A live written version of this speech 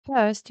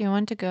First, you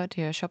want to go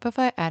to your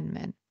Shopify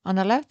admin. On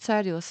the left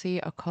side, you'll see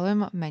a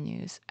column of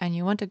menus, and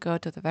you want to go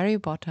to the very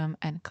bottom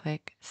and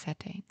click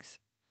Settings.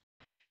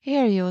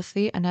 Here you'll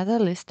see another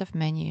list of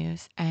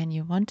menus, and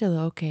you want to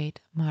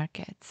locate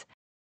Markets.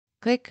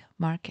 Click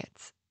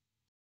Markets.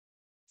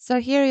 So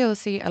here you'll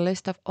see a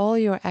list of all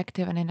your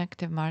active and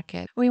inactive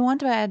markets. We want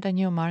to add a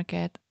new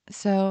market,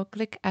 so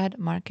click Add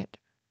Market.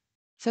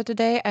 So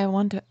today I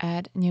want to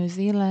add New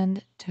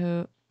Zealand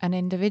to an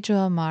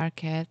individual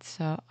market,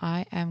 so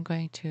I am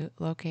going to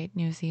locate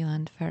New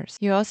Zealand first.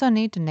 You also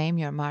need to name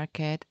your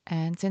market,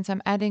 and since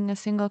I'm adding a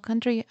single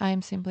country,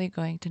 I'm simply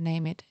going to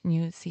name it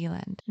New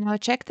Zealand. Now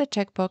check the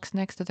checkbox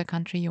next to the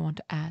country you want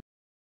to add,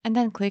 and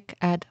then click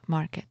Add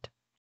Market.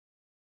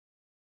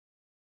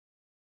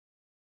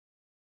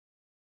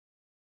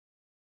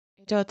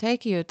 It will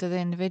take you to the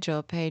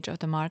individual page of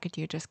the market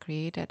you just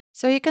created.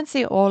 So you can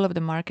see all of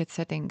the market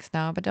settings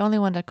now, but the only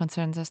one that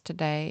concerns us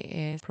today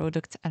is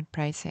products and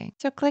pricing.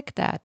 So click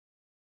that.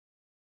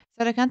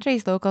 So the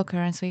country's local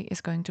currency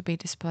is going to be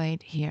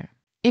displayed here.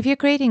 If you're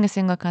creating a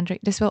single country,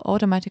 this will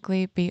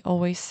automatically be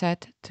always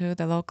set to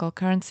the local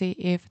currency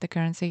if the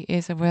currency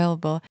is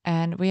available,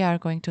 and we are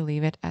going to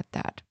leave it at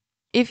that.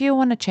 If you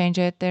want to change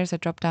it, there's a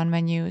drop-down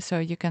menu, so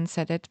you can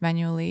set it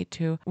manually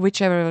to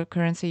whichever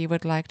currency you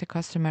would like the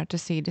customer to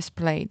see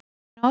displayed.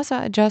 You can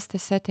also adjust the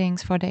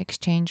settings for the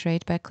exchange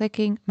rate by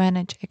clicking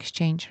Manage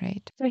Exchange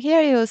Rate. So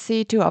here you'll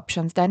see two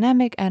options,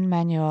 dynamic and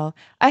manual.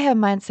 I have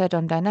mine set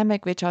on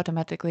dynamic, which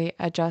automatically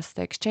adjusts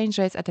the exchange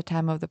rates at the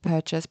time of the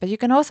purchase, but you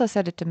can also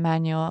set it to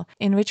manual,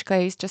 in which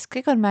case just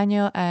click on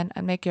manual and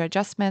make your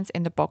adjustments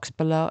in the box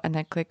below and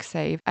then click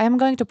Save. I am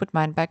going to put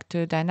mine back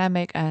to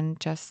dynamic and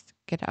just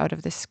get out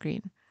of this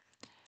screen.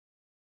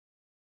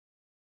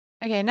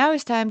 Okay, now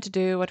it's time to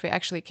do what we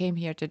actually came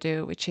here to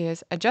do, which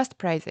is adjust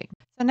pricing.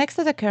 So next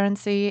to the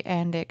currency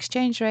and the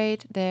exchange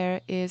rate,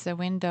 there is a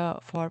window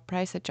for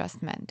price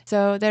adjustment.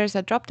 So there's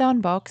a drop-down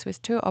box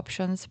with two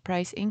options,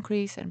 price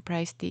increase and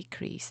price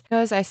decrease.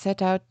 Because I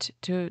set out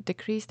to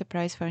decrease the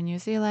price for New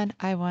Zealand,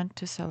 I want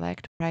to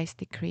select price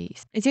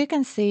decrease. As you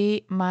can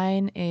see,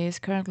 mine is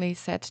currently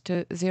set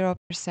to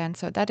 0%,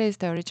 so that is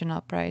the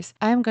original price.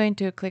 I'm going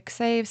to click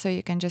save so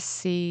you can just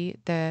see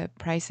the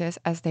prices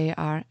as they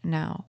are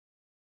now.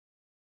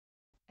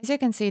 As you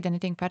can see, the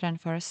knitting pattern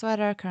for a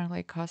sweater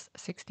currently costs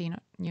 16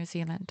 New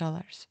Zealand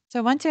dollars.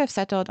 So once you have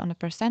settled on a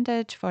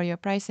percentage for your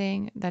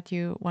pricing that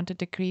you want to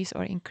decrease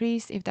or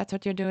increase, if that's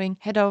what you're doing,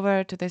 head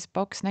over to this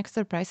box next to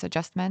the price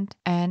adjustment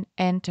and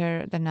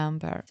enter the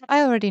number.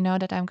 I already know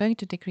that I'm going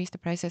to decrease the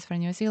prices for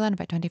New Zealand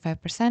by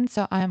 25%,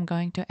 so I am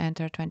going to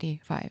enter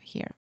 25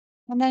 here.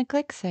 And then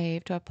click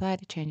Save to apply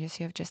the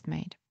changes you have just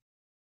made.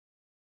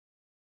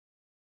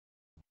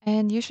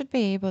 And you should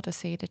be able to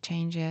see the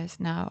changes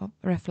now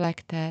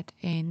reflected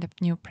in the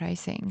new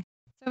pricing.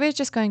 So we're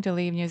just going to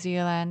leave New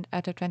Zealand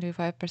at a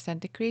 25%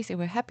 decrease if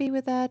we're happy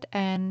with that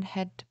and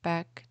head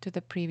back to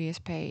the previous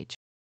page.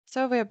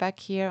 So we're back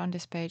here on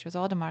this page with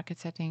all the market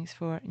settings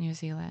for New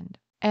Zealand.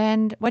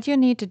 And what you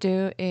need to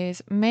do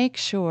is make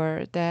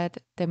sure that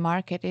the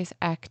market is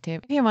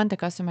active if you want the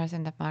customers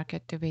in the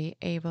market to be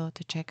able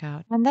to check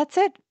out. And that's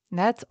it.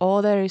 That's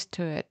all there is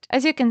to it.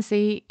 As you can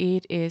see,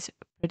 it is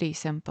pretty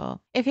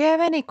simple. If you have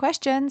any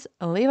questions,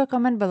 leave a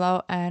comment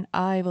below and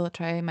I will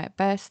try my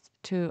best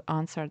to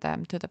answer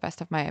them to the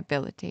best of my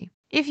ability.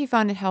 If you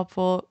found it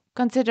helpful,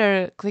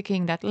 consider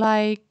clicking that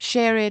like,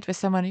 share it with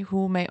someone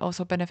who may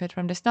also benefit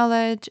from this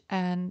knowledge,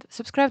 and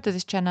subscribe to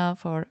this channel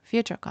for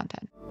future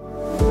content.